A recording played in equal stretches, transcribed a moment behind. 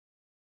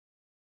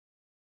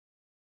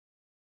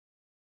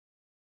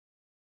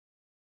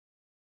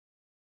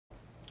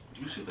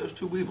Do you see those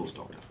two weevils,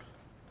 Doctor?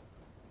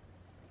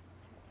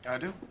 I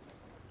do.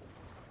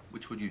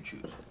 Which would you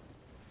choose?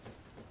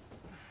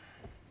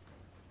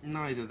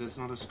 Neither. There's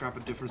not a scrap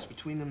of difference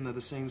between them. They're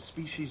the same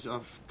species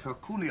of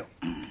calculio.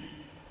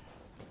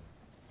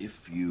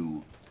 If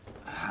you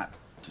had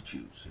to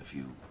choose, if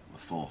you were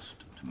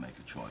forced to make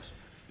a choice,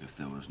 if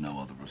there was no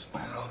other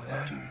response, Well,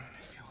 then,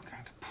 if you're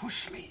going to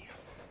push me,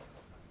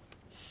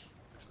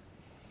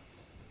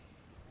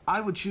 I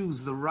would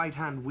choose the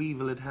right-hand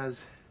weevil. It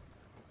has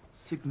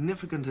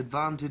significant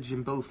advantage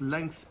in both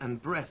length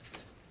and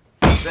breadth.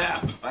 There,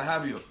 I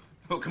have you.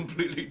 You're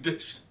completely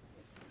dished.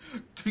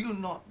 Do you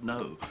not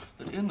know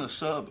that in the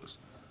service,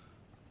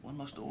 one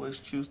must always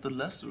choose the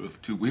lesser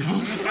of two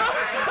weevils?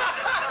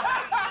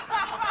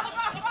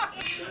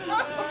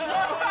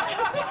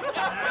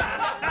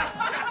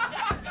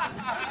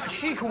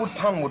 He who would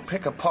pun would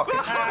pick a pocket.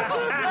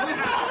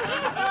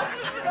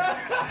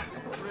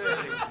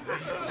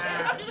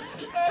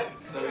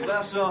 The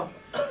lesser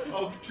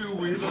of two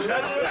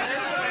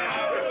weevils.